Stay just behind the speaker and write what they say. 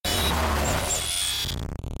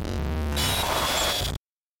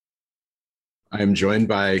I'm joined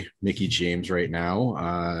by Mickey James right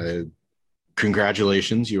now.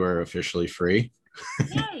 Congratulations, you are officially free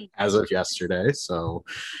Yay. as of yesterday. So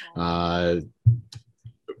uh,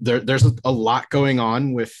 there's a lot going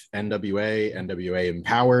on with NWA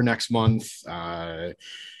Empower next month.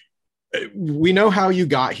 We know how you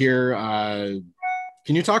got here.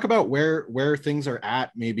 Can you talk about where things are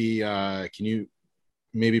at? Maybe can you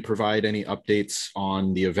maybe provide any updates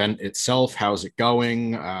on the event itself? How's it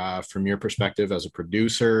going from your perspective as a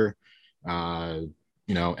producer? Uh,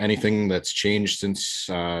 anything that's changed since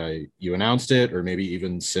you announced it, or maybe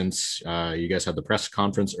even since you guys had the press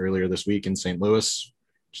conference earlier this week in St. Louis?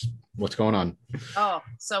 Just what's going on? Oh,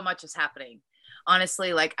 so much is happening.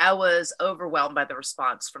 Honestly, like I was overwhelmed by the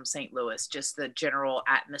response from St. Louis, just the general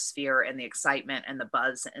atmosphere and the excitement and the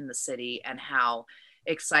buzz in the city, and how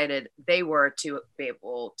excited they were to be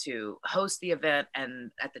able to host the event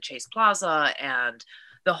and at the Chase Plaza and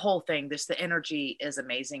the whole thing. This The energy is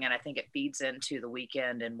amazing, and I think it feeds into the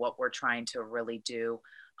weekend and what we're trying to really do.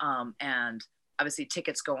 And obviously,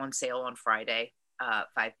 tickets go on sale on Friday,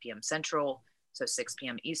 5 p.m. Central, so 6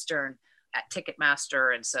 p.m. Eastern at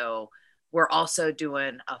Ticketmaster. And so we're also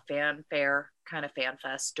doing a fanfare kind of fan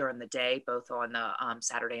fest during the day, both on the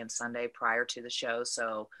Saturday and Sunday prior to the show.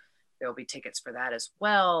 So there'll be tickets for that as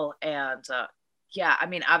well. And yeah, I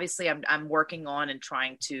mean, obviously, I'm working on and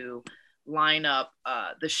trying to line up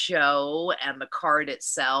the show and the card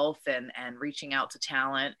itself, and reaching out to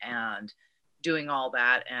talent and doing all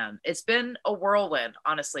that. And it's been a whirlwind,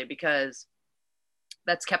 honestly, because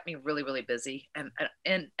that's kept me really, really busy. And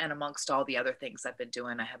amongst all the other things I've been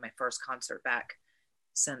doing, I had my first concert back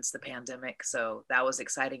since the pandemic, so that was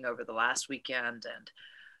exciting over the last weekend.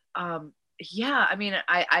 And yeah, I mean,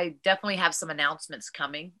 I definitely have some announcements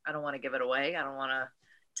coming. I don't want to give it away. I don't want to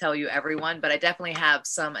tell you everyone, but I definitely have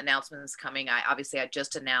some announcements coming. I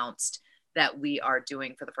just announced that we are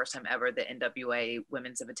doing for the first time ever the NWA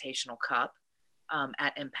Women's Invitational Cup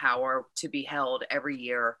at Empower, to be held every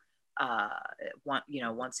year, uh,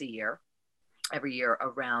 once a year, every year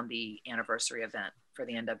around the anniversary event for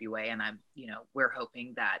the NWA. And we're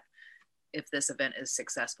hoping that if this event is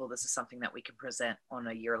successful, this is something that we can present on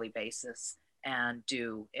a yearly basis and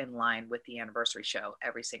do in line with the anniversary show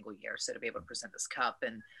every single year. So to be able to present this cup,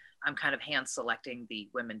 and I'm kind of hand selecting the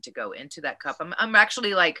women to go into that cup. I'm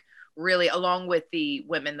actually like really, along with the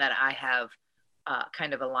women that I have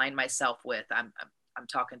kind of aligned myself with. I'm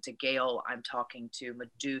talking to Gail. I'm talking to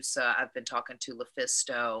Medusa. I've been talking to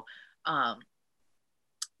Lufisto, um,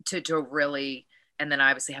 to really, and then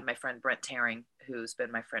I obviously have my friend Brent Tearing, who's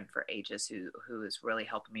been my friend for ages, who is really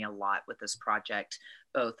helping me a lot with this project,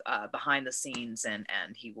 both behind the scenes, and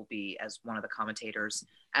he will be as one of the commentators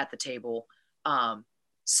at the table.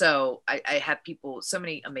 So I have people, so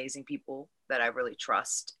many amazing people that I really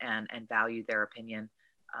trust and value their opinion,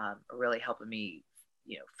 really helping me,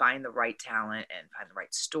 find the right talent and find the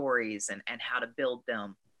right stories, and how to build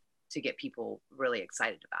them to get people really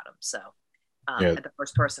excited about them. So Yeah, the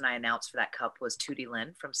first person I announced for that cup was Tootie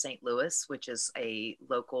Lynn from St. Louis, which is a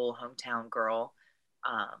local hometown girl.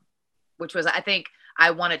 Um, which was, I think,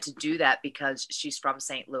 I wanted to do that because she's from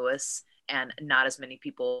St. Louis and not as many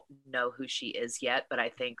people know who she is yet. But I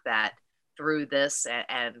think that through this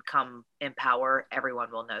and come Empower,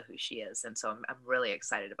 everyone will know who she is. And so I'm really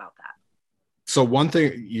excited about that. so one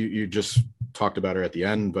thing you just talked about her at the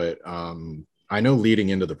end, but I know leading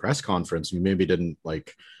into the press conference, you maybe didn't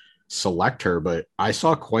like select her, but I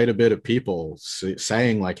saw quite a bit of people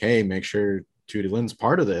saying like, "Hey, make sure Tootie Lynn's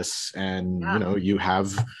part of this," and Yeah. you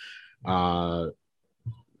have uh,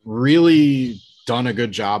 really done a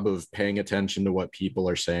good job of paying attention to what people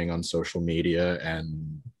are saying on social media,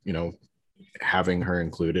 and having her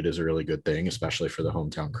included is a really good thing, especially for the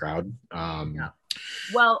hometown crowd. Yeah.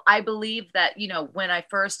 Well, I believe that, when I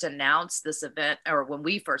first announced this event, or when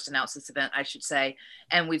we first announced this event, I should say,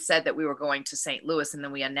 and we said that we were going to St. Louis, and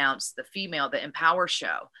then we announced the Empower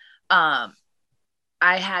show. Um,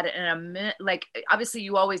 I had like, obviously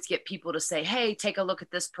you always get people to say, "Hey, take a look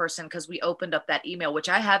at this person," because we opened up that email, which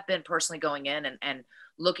I have been personally going in and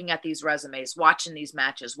looking at these resumes, watching these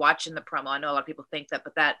matches, watching the promo. I know a lot of people think that,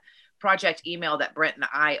 but that project email that Brent and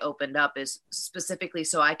I opened up is specifically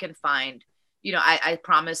so I can find, I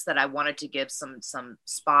promised that I wanted to give some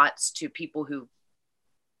spots to people who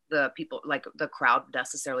the people, like, the crowd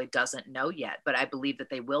necessarily doesn't know yet, but I believe that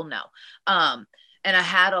they will know. Um, and I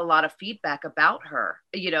had a lot of feedback about her,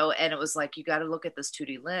 and it was like, you got to look at this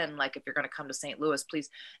Tootie Lynn. Like, if you're going to come to St. Louis, please.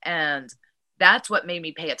 And that's what made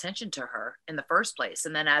me pay attention to her in the first place.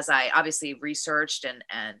 And then as I obviously researched and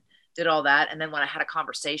did all that. And then when I had a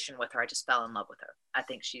conversation with her, I just fell in love with her. I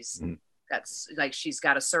think Mhm. she's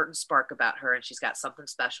got a certain spark about her, and she's got something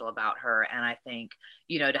special about her. And I think,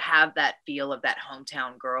 to have that feel of that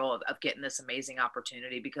hometown girl of getting this amazing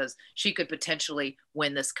opportunity, because she could potentially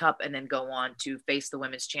win this cup and then go on to face the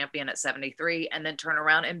women's champion at 73 and then turn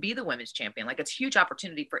around and be the women's champion. Like, it's a huge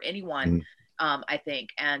opportunity for anyone. Mhm. I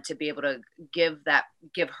think, and to be able to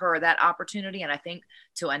give her that opportunity. And I think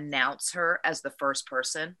to announce her as the first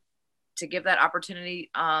person to give that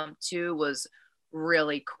opportunity to was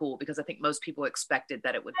really cool, because I think most people expected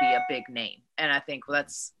that it would be a big name. And I think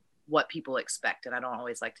that's what people expect. And I don't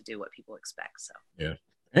always like to do what people expect. So, Yeah.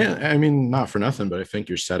 And I mean, not for nothing, but I think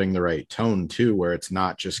you're setting the right tone too, where it's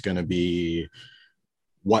not just going to be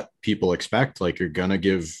what people expect. Like, you're going to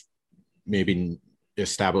give maybe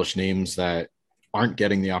established names that aren't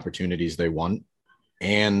getting the opportunities they want,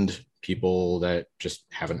 and people that just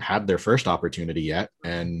haven't had their first opportunity yet.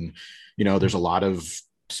 And, there's a lot of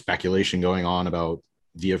speculation going on about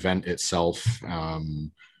the event itself,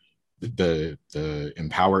 the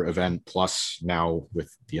Empower event, plus now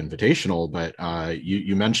with the Invitational. But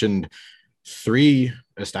you mentioned three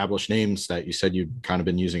established names that you said you'd kind of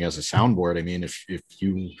been using as a soundboard. I mean, if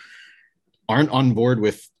you aren't on board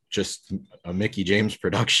with just a Mickie James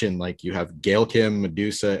production, like, you have Gail Kim,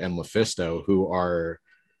 Medusa, and LuFisto, who are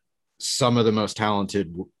some of the most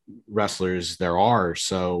talented wrestlers there are.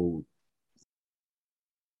 So,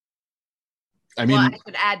 I well, mean, I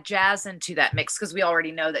could add Jazz into that mix, because we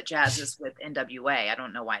already know that Jazz is with NWA. I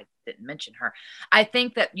don't know why I didn't mention her. I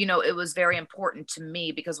think that, it was very important to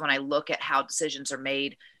me, because when I look at how decisions are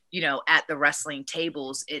made, at the wrestling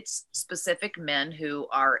tables, it's specific men who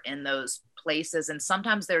are in those places. And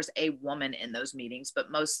sometimes there's a woman in those meetings,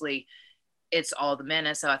 but mostly it's all the men.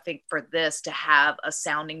 And so I think for this to have a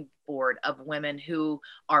sounding board of women who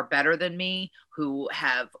are better than me, who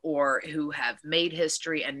have made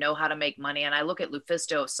history and know how to make money. And I look at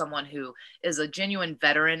LuFisto as someone who is a genuine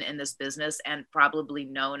veteran in this business, and probably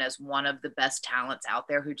known as one of the best talents out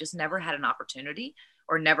there, who just never had an opportunity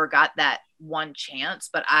or never got that one chance.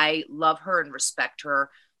 But I love her and respect her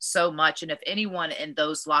so much. And if anyone in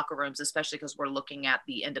those locker rooms, especially because we're looking at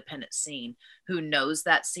the independent scene, who knows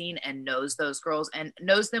that scene and knows those girls and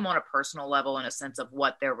knows them on a personal level, in a sense of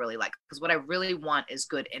what they're really like. Because what I really want is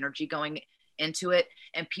good energy going into it,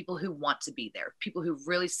 and people who want to be there, people who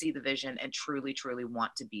really see the vision and truly, truly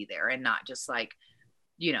want to be there, and not just like,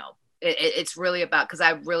 it's really about, because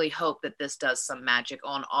I really hope that this does some magic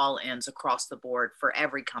on all ends across the board for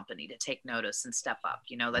every company to take notice and step up.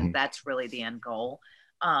 That's really the end goal.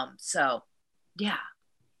 So yeah,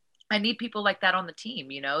 I need people like that on the team,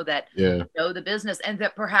 that yeah, know the business, and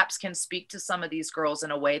that perhaps can speak to some of these girls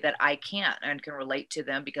in a way that I can't, and can relate to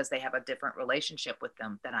them because they have a different relationship with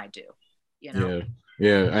them than I do, yeah,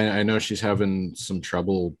 yeah. I know she's having some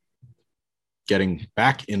trouble getting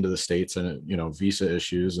back into the States, and, visa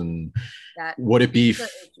issues. And that would it be, visa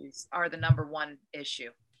issues are the number one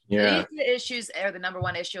issue. yeah, Visa issues are the number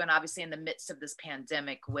one issue. And obviously in the midst of this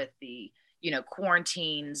pandemic, with the,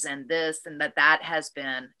 quarantines and this and that has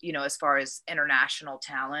been, as far as international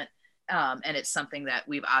talent. And it's something that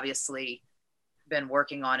we've obviously been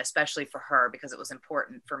working on, especially for her, because it was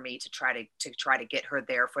important for me to try to get her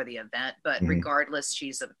there for the event. But regardless,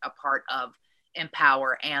 she's a part of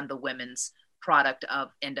Empower and the women's product of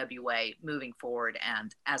NWA moving forward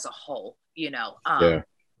and as a whole, yeah.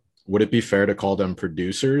 Would it be fair to call them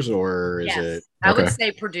producers, or is it yes, I would okay?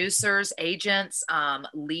 say producers, agents,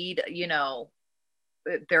 lead,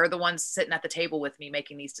 they're the ones sitting at the table with me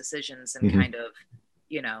making these decisions, and Mhm. kind of,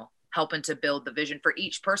 helping to build the vision for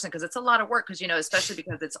each person, because it's a lot of work, because, especially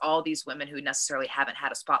because it's all these women who necessarily haven't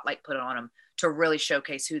had a spotlight put on them to really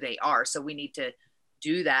showcase who they are. So we need to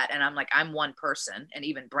do that. And I'm like, I'm one person, and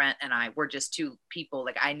even Brent and we're just two people.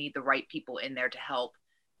 Like, I need the right people in there to help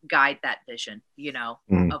guide that vision,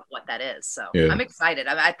 Mhm. of what that is. So Yeah, I'm excited.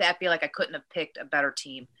 I feel like I couldn't have picked a better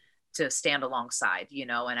team to stand alongside,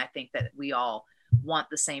 and I think that we all want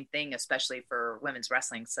the same thing, especially for women's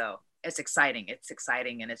wrestling. So it's exciting. It's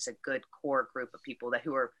exciting. And it's a good core group of people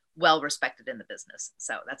who are well respected in the business.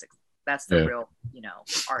 So that's the yeah, real,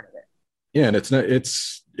 art of it. yeah. And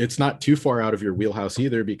it's not too far out of your wheelhouse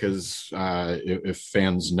either, because if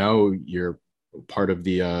fans know, you're part of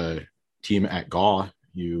the team at GAW.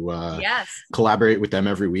 You Yes, collaborate with them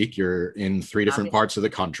every week. You're in three different obviously. parts of the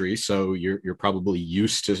country, so you're probably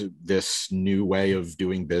used to this new way of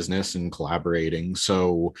doing business and collaborating.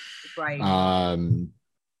 So, Right. um,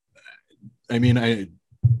 I mean,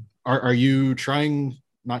 are you trying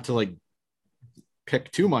not to, like, pick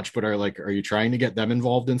too much, but are you trying to get them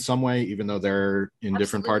involved in some way, even though they're in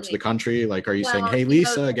different parts of the Absolutely. country? Like, are you saying, Well, hey, you know,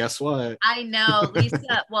 Lisa, guess what? I know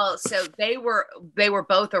Lisa. Well, so they were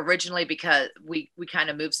both originally, because we kind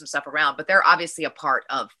of moved some stuff around, but they're a part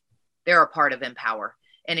of Empower.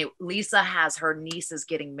 And Lisa has her nieces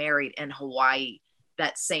getting married in Hawaii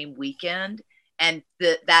that same weekend, and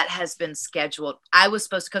that has been scheduled. I was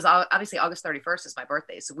supposed to, because obviously August 31st is my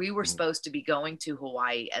birthday, so we were supposed to be going to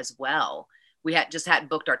Hawaii as well. We hadn't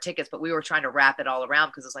booked our tickets, but we were trying to wrap it all around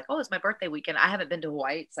because it's like, oh, it's my birthday weekend. I haven't been to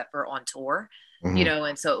Hawaii except for on tour, Mhm.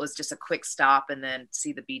 and so it was just a quick stop and then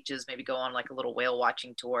see the beaches, maybe go on like a little whale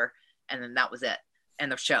watching tour, and then that was it,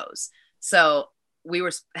 and the shows. So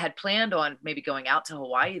had planned on maybe going out to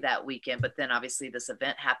Hawaii that weekend, but then obviously this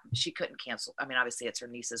event happened. She couldn't cancel. I mean, obviously it's her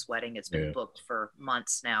niece's wedding. It's been Yeah. booked for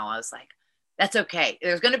months now. I was like, that's okay.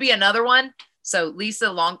 There's going to be another one. So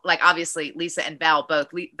Lisa obviously Lisa and Val both.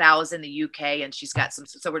 Val is in the UK and she's got some.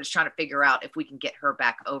 So we're just trying to figure out if we can get her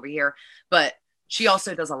back over here. But she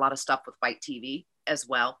also does a lot of stuff with Fight TV as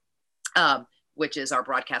well, which is our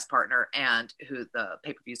broadcast partner and who the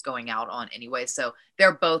pay-per-view is going out on anyway. So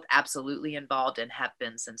they're both absolutely involved and have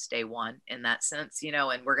been since day one in that sense,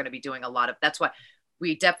 and we're going to be doing that's why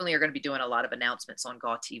we definitely are going to be doing a lot of announcements on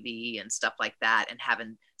GAW TV and stuff like that, and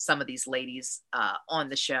having some of these ladies on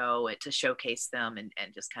the show to showcase them and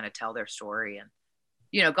just kind of tell their story. And,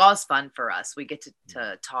 GAW is fun for us. We get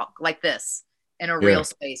to talk like this in a real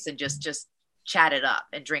space and just chat it up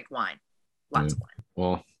and drink wine. Lots of wine.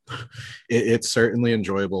 Well, it's certainly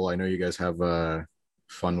enjoyable. I know you guys have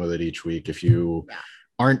fun with it each week. If you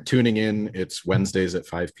aren't tuning in, it's Wednesdays at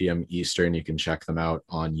 5 p.m. Eastern. You can check them out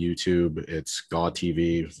on YouTube. It's GAW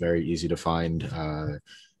TV, very easy to find.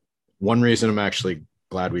 One reason I'm actually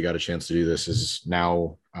glad we got a chance to do this is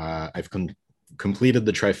now I've completed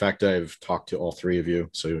the trifecta. I've talked to all three of you.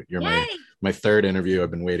 So you're my third interview.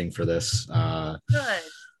 I've been waiting for this. Good.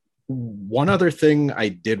 One other thing I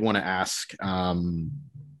did want to ask,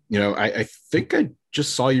 I think I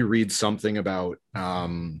just saw you read something about,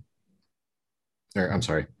 or I'm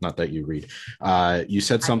sorry, not that you read. You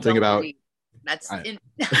said something about. Read. That's in.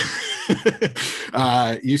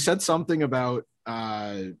 You said something about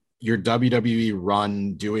your WWE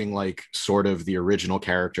run doing like sort of the original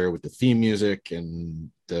character with the theme music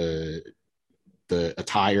and the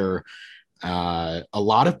attire. A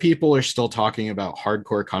lot of people are still talking about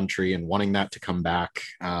Hardcore Country and wanting that to come back.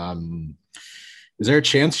 Is there a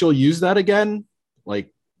chance you'll use that again?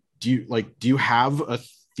 Like, do you have a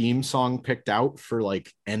theme song picked out for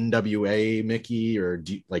like NWA Mickey, or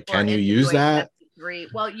can you use that?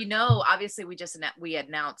 Well, obviously we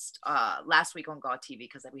announced last week on GAW TV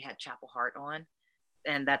because we had Chapel Hart on,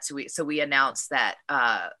 and so we announced that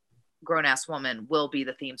Grown Ass Woman will be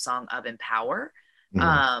the theme song of Empower.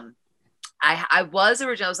 Mm-hmm. I was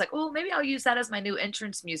like, oh, maybe I'll use that as my new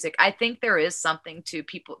entrance music. I think there is something to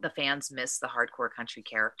the fans miss the Hardcore Country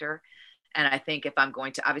character. And I think if I'm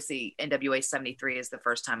going to, obviously NWA 73 is the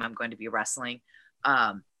first time I'm going to be wrestling.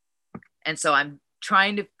 And so I'm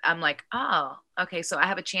like, oh, okay. So I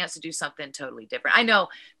have a chance to do something totally different. I know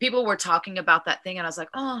people were talking about that thing and I was like,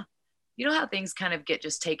 oh, you know how things kind of get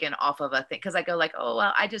just taken off of a thing. Cause I go like, oh,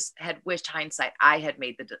 well, I just had wished hindsight I had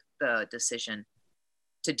made the decision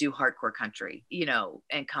to do Hardcore Country,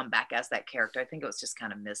 and come back as that character. I think it was just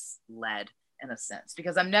kind of misled in a sense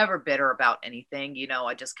because I'm never bitter about anything.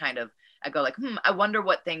 I just I go like, I wonder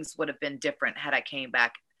what things would have been different had I came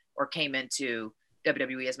back or came into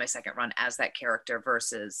WWE as my second run as that character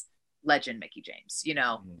versus Legend Mickey James.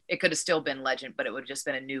 It could have still been Legend, but it would have just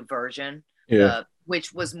been a new version,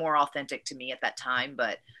 which was more authentic to me at that time.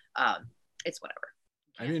 But it's whatever.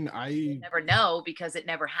 I mean, I never know because it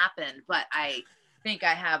never happened, but I think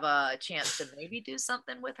I have a chance to maybe do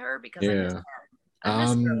something with her because I miss her,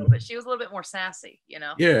 but she was a little bit more sassy,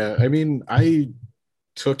 Yeah, I mean, I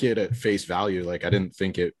took it at face value. Like, I didn't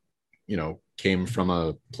think it, came from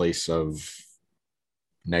a place of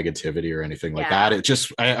negativity or anything like that. It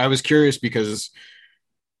just, I was curious because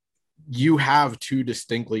you have two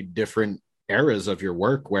distinctly different eras of your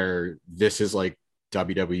work where this is like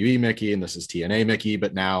WWE Mickey and this is TNA Mickey,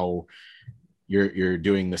 but now you're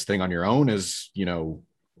doing this thing on your own as,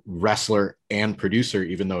 wrestler and producer,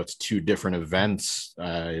 even though it's two different events.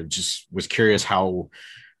 Just was curious how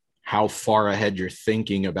far ahead you're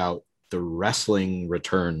thinking about the wrestling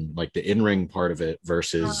return, like the in-ring part of it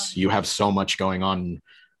versus you have so much going on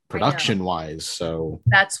production wise. So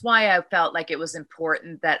that's why I felt like it was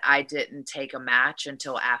important that I didn't take a match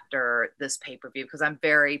until after this pay-per-view because I'm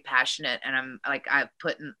very passionate and I'm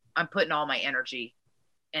putting all my energy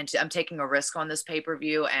and I'm taking a risk on this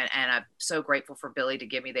pay-per-view, and I'm so grateful for Billie to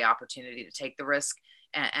give me the opportunity to take the risk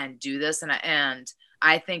and do this. And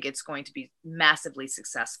I think it's going to be massively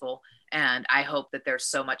successful. And I hope that there's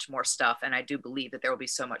so much more stuff. And I do believe that there will be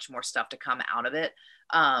so much more stuff to come out of it.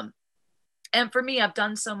 And for me, I've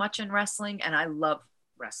done so much in wrestling, and I love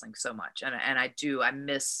wrestling so much. And I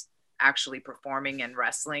miss actually performing in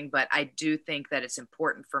wrestling, but I do think that it's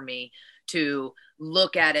important for me to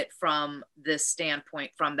look at it from this standpoint,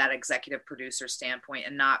 from that executive producer standpoint,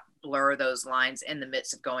 and not blur those lines in the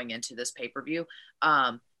midst of going into this pay-per-view,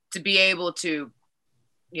 to be able to,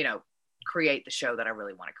 you know, create the show that I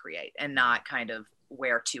really want to create and not kind of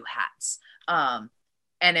wear two hats.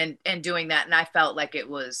 And in doing that, and I felt like it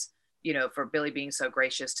was, you know, for Billie being so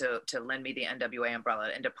gracious to lend me the NWA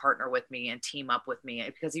umbrella and to partner with me and team up with me,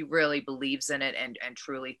 because he really believes in it and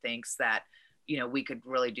truly thinks that, you know, we could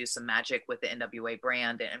really do some magic with the NWA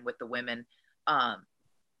brand and with the women.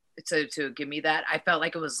 To give me that, I felt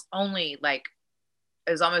like it was only like,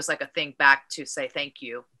 it was almost like a thing back to say thank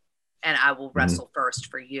you, and I will wrestle first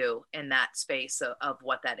for you in that space of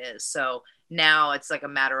what that is. So now it's like a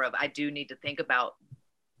matter of, I do need to think about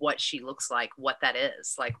what she looks like, what that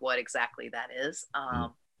is, like what exactly that is.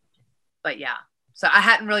 But yeah, so I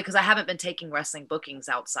hadn't really, because I haven't been taking wrestling bookings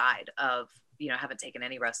outside of, you know, I haven't taken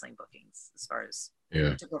any wrestling bookings as far as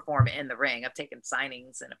to perform in the ring. I've taken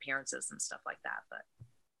signings and appearances and stuff like that. But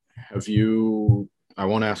have you, I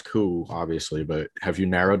won't ask who, obviously, but have you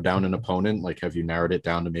narrowed down an opponent? Like, have you narrowed it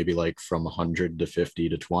down to maybe like from 100 to 50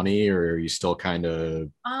 to 20, or are you still kind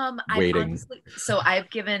of waiting? So I've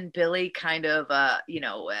given Billie kind of a, you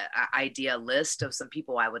know, a idea list of some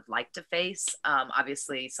people I would like to face.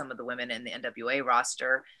 Obviously, some of the women in the NWA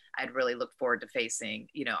roster, I'd really look forward to facing,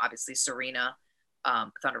 you know, obviously Serena,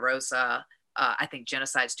 Thunder Rosa. I think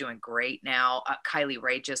Genocide's doing great now. Kylie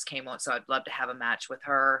Rae just came on, so I'd love to have a match with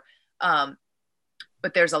her.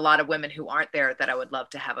 But there's a lot of women who aren't there that I would love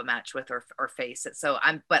to have a match with or face it. So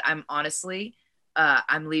I'm honestly,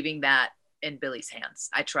 I'm leaving that in Billie's hands.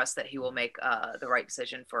 I trust that he will make the right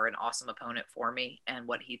decision for an awesome opponent for me, and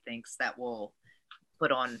what he thinks that will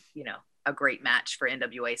put on, you know, a great match for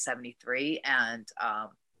NWA 73. And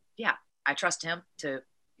yeah, I trust him to,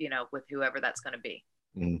 you know, with whoever that's going to be.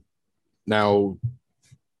 Now,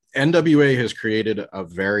 NWA has created a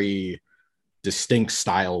very distinct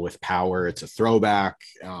style with Power. It's a throwback.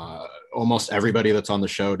 Almost everybody that's on the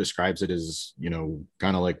show describes it as, you know,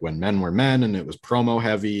 kind of like when men were men, and it was promo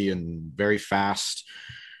heavy and very fast.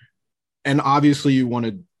 And obviously you want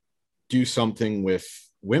to do something with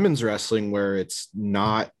women's wrestling where it's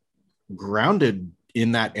not grounded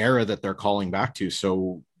in that era that they're calling back to.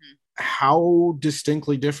 So how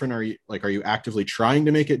distinctly different are you? Like, are you actively trying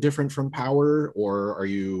to make it different from Power, or are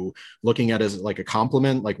you looking at it as like a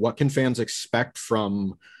compliment? Like, what can fans expect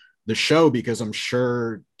from the show? Because I'm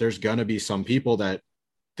sure there's gonna be some people that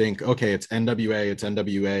think, okay, it's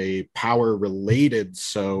NWA Power related.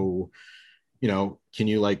 So, you know, can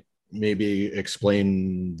you like maybe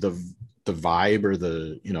explain the vibe or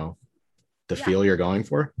the, you know, the feel you're going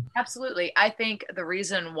for? Absolutely. I think the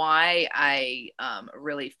reason why I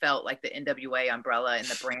really felt like the NWA umbrella and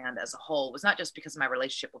the brand as a whole was not just because of my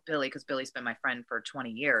relationship with Billie, because Billie's been my friend for 20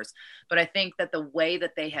 years, but I think that the way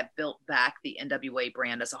that they have built back the NWA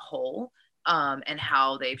brand as a whole, and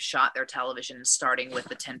how they've shot their television, starting with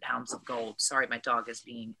the 10 pounds of gold. Sorry, my dog is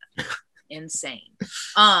being insane.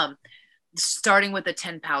 Starting with the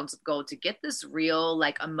 10 pounds of gold to get this real,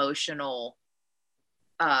 like, emotional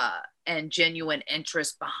and genuine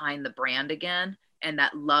interest behind the brand again, and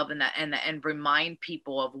that love and remind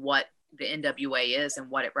people of what the NWA is and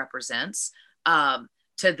what it represents, to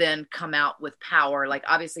then come out with Power. Like,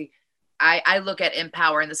 obviously I look at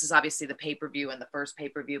Empower, and this is obviously the pay-per-view and the first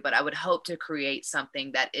pay-per-view, but I would hope to create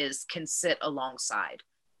something that can sit alongside,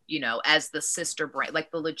 you know, as the sister brand,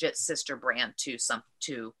 like the legit sister brand to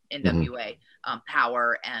NWA,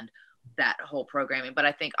 Power and that whole programming. But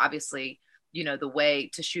I think obviously, you know, the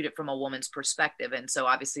way to shoot it from a woman's perspective. And so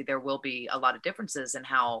obviously there will be a lot of differences in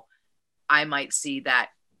how I might see that,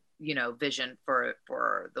 you know, vision for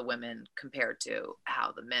the women compared to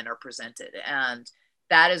how the men are presented. And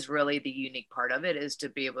that is really the unique part of it, is to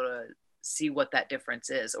be able to see what that difference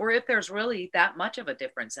is, or if there's really that much of a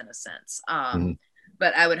difference in a sense.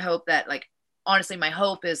 But I would hope that, like, honestly, my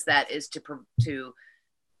hope is to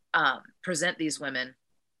present these women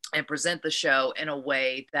and present the show in a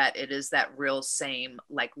way that it is that real same,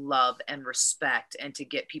 like, love and respect, and to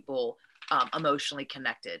get people emotionally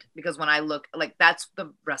connected. Because when I look, like, that's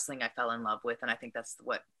the wrestling I fell in love with. And I think that's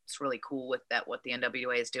what's really cool with that, what the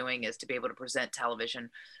NWA is doing, is to be able to present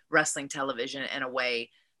wrestling television in a way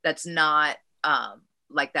that's not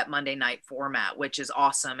like that Monday night format, which is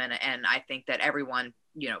awesome. And I think that everyone,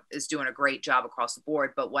 is doing a great job across the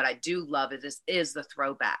board. But what I do love is the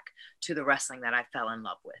throwback to the wrestling that I fell in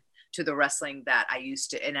love with, to the wrestling that I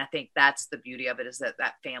used to. And I think that's the beauty of it, is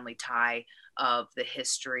that family tie of the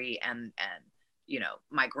history. And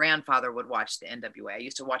my grandfather would watch the NWA. I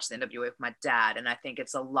used to watch the NWA with my dad. And I think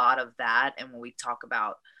it's a lot of that. And when we talk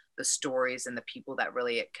about the stories and the people that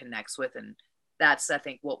really it connects with, and that's, I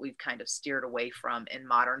think, what we've kind of steered away from in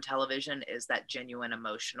modern television, is that genuine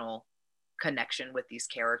emotional connection with these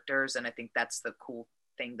characters. And I think that's the cool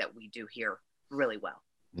thing that we do here really well.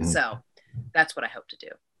 So that's what I hope to do.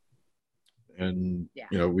 And,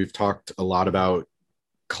 we've talked a lot about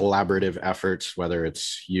collaborative efforts, whether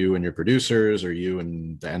it's you and your producers or you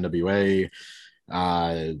and the NWA.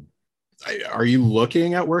 Are you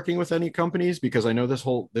looking at working with any companies? Because I know this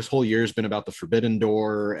whole year has been about the Forbidden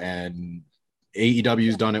Door, and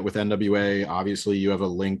AEW's done it with NWA. Obviously, you have a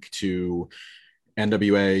link to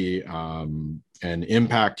NWA and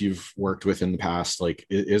Impact you've worked with in the past. Like,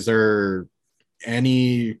 is there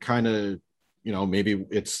any kind of, maybe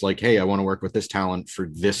it's like, hey, I want to work with this talent for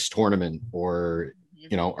this tournament, or,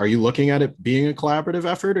 are you looking at it being a collaborative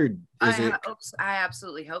effort, or I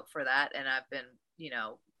absolutely hope for that. And I've been,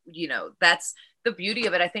 that's the beauty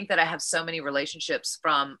of it. I think that I have so many relationships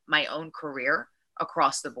from my own career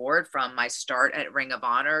across the board, from my start at Ring of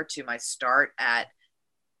Honor to my start at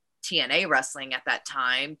TNA Wrestling at that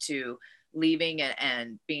time, to leaving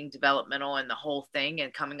and being developmental and the whole thing,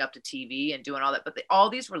 and coming up to TV and doing all that. But all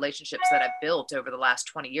these relationships that I've built over the last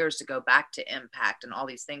 20 years to go back to Impact and all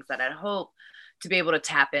these things, that I hope to be able to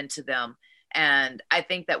tap into them. And I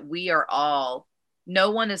think that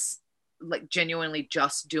no one is like genuinely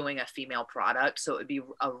just doing a female product. So it would be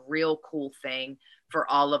a real cool thing for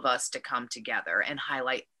all of us to come together and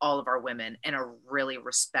highlight all of our women in a really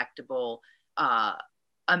respectable,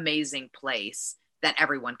 amazing place that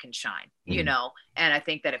everyone can shine, And I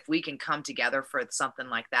think that if we can come together for something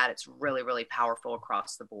like that, it's really, really powerful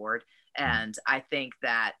across the board. And I think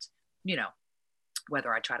that,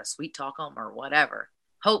 whether I try to sweet talk them or whatever,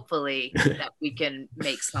 hopefully that we can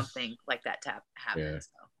make something like that happen. Yeah. So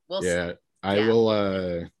we'll see. I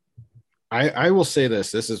will, I will say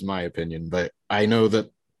this is my opinion, but I know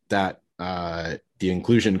that the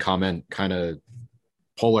inclusion comment kind of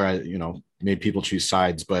polarized, made people choose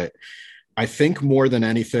sides. But I think more than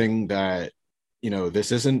anything that,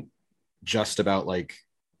 this isn't just about like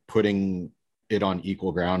putting it on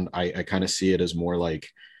equal ground. I kind of see it as more like,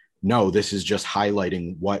 no, this is just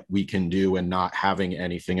highlighting what we can do and not having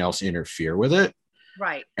anything else interfere with it.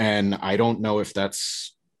 Right. And I don't know if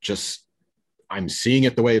that's just, I'm seeing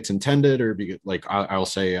it the way it's intended, or like I'll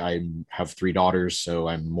say I have 3 daughters, so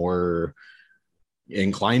I'm more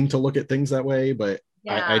inclined to look at things that way. But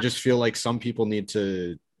I just feel like some people need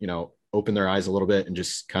to, open their eyes a little bit and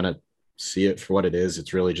just kind of see it for what it is.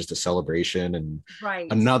 It's really just a celebration and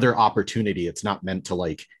another opportunity. It's not meant to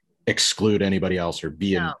like exclude anybody else or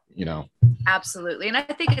be Absolutely. And I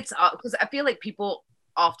think it's because I feel like people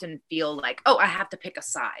often feel like, oh, I have to pick a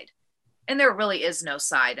side. And there really is no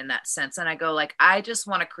side in that sense. And I go like, I just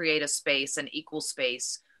want to create a space, an equal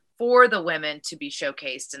space for the women to be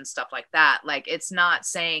showcased and stuff like that. Like, it's not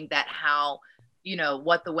saying that how,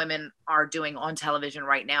 what the women are doing on television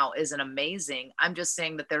right now isn't amazing. I'm just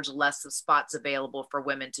saying that there's less of spots available for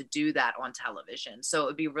women to do that on television. So it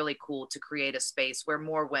would be really cool to create a space where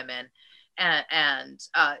more women and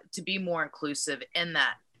to be more inclusive in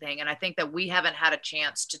that thing. And I think that we haven't had a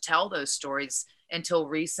chance to tell those stories until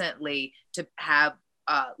recently, to have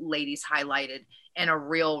ladies highlighted in a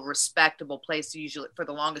real respectable place. Usually for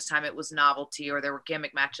the longest time it was novelty, or there were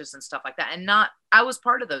gimmick matches and stuff like that. And I was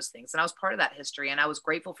part of those things, and I was part of that history, and I was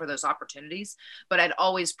grateful for those opportunities, but I'd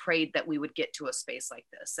always prayed that we would get to a space like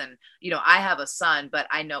this. And, I have a son, but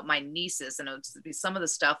I know my nieces, and it would be some of the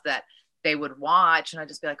stuff that they would watch, and I'd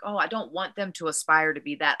just be like, oh, I don't want them to aspire to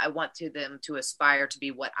be that. I want them to aspire to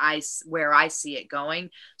be where I see it going.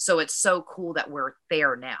 So it's so cool that we're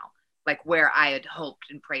there now, like where I had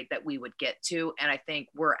hoped and prayed that we would get to. And I think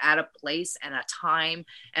we're at a place and a time,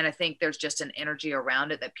 and I think there's just an energy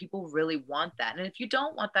around it that people really want that. And if you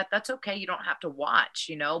don't want that, that's okay. You don't have to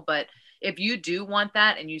watch, but if you do want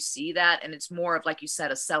that and you see that, and it's more of, like you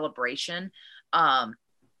said, a celebration,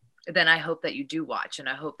 then I hope that you do watch, and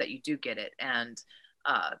I hope that you do get it. And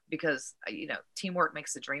because, teamwork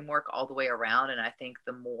makes the dream work all the way around. And I think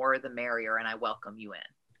the more, the merrier, and I welcome you in.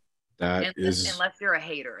 Unless you're a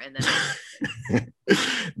hater. And then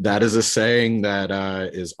that is a saying that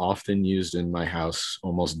is often used in my house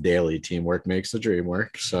almost daily. Teamwork makes the dream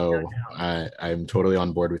work. So I'm totally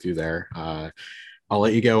on board with you there. I'll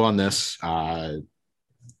let you go on this.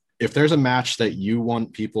 if there's a match that you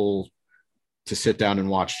want people to sit down and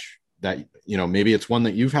watch, that, you know, maybe it's one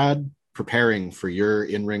that you've had preparing for your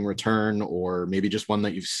in-ring return, or maybe just one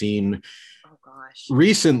that you've seen Oh gosh.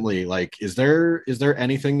 recently, like, is there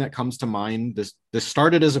anything that comes to mind? This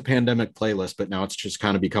started as a pandemic playlist, but now it's just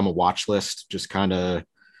kind of become a watch list. Just kind of,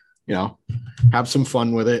 you know, have some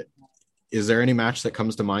fun with it. Is there any match that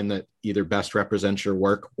comes to mind that either best represents your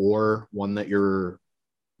work, or one that you're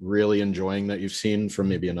really enjoying that you've seen from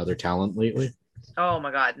maybe another talent lately? Oh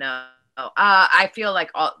my God, no. I feel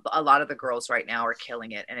like a lot of the girls right now are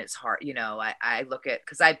killing it, and it's hard. You know, I look at,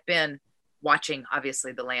 because I've been watching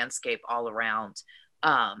obviously the landscape all around,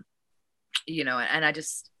 you know, and I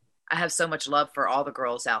have so much love for all the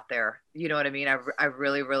girls out there. You know what I mean? I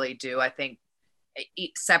really, really do. I think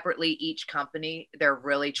separately, each company, they're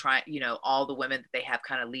really trying, you know, all the women that they have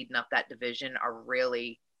kind of leading up that division are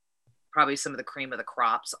really probably some of the cream of the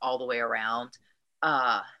crops all the way around.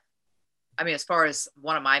 I mean, as far as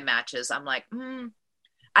one of my matches, I'm like,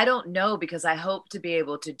 I don't know, because I hope to be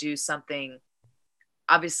able to do something,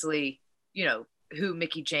 obviously, you know, who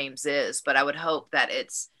Mickie James is, but I would hope that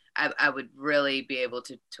I would really be able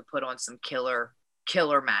to put on some killer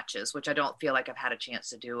matches, which I don't feel like I've had a chance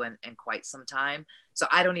to do in quite some time. So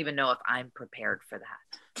I don't even know if I'm prepared for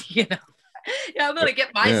that. You know, yeah, I'm going to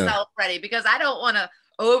get myself ready, because I don't want to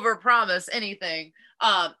overpromise anything.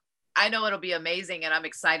 I know it'll be amazing, and I'm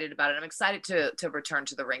excited about it. I'm excited to return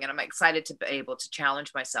to the ring, and I'm excited to be able to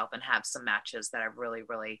challenge myself and have some matches that I really,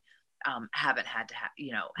 really haven't had to have,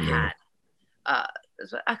 you know, had.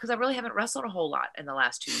 Because I really haven't wrestled a whole lot in the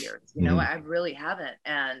last 2 years. You know, I really haven't.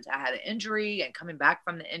 And I had an injury, and coming back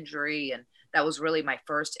from the injury, and that was really my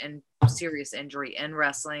first serious injury in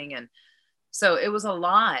wrestling. And so it was a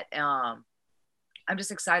lot. I'm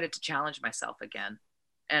just excited to challenge myself again.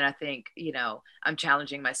 And I think, you know, I'm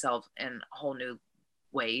challenging myself in whole new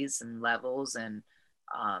ways and levels. And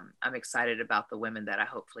I'm excited about the women that I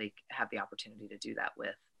hopefully have the opportunity to do that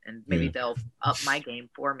with. And maybe they'll up my game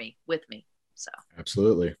for me, with me. So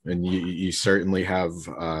Absolutely. And you certainly have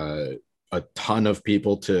a ton of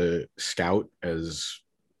people to scout as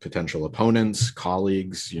potential opponents,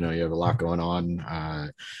 colleagues. You know, you have a lot going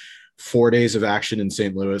on. 4 days of action in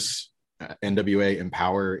St. Louis. NWA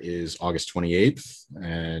Empower is August 28th,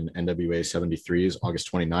 and NWA 73 is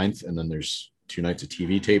August 29th. And then there's 2 nights of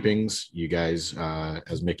TV tapings. You guys,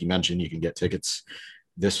 as Mickie mentioned, you can get tickets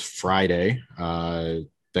this Friday.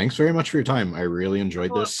 Thanks very much for your time. I really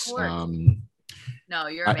enjoyed this. No,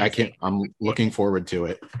 you're amazing. I'm looking forward to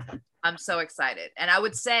it. I'm so excited. And I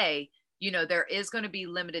would say, you know, there is going to be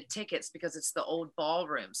limited tickets, because it's the old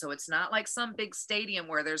ballroom. So it's not like some big stadium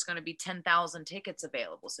where there's going to be 10,000 tickets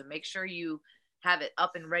available. So make sure you have it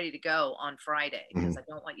up and ready to go on Friday, because I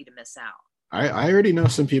don't want you to miss out. I already know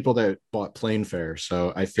some people that bought plane fare.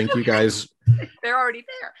 So I think you guys, they're already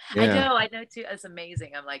there. Yeah. I know too. It's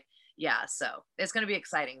amazing. I'm like, yeah, so it's going to be an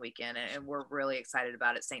exciting weekend, and we're really excited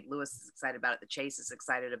about it. St. Louis is excited about it. The Chase is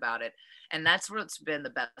excited about it. And that's what's been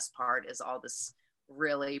the best part, is all this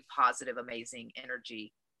really positive, amazing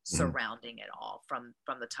energy surrounding it all, from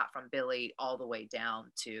the top, from Billy all the way down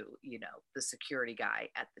to, you know, the security guy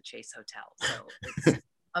at the Chase Hotel. So it's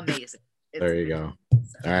amazing. There you go.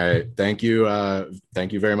 So. All right. Thank you.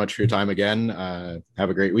 Thank you very much for your time again. Have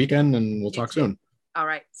a great weekend, and we'll talk soon. All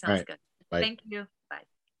right. Sounds good. Bye. Thank you.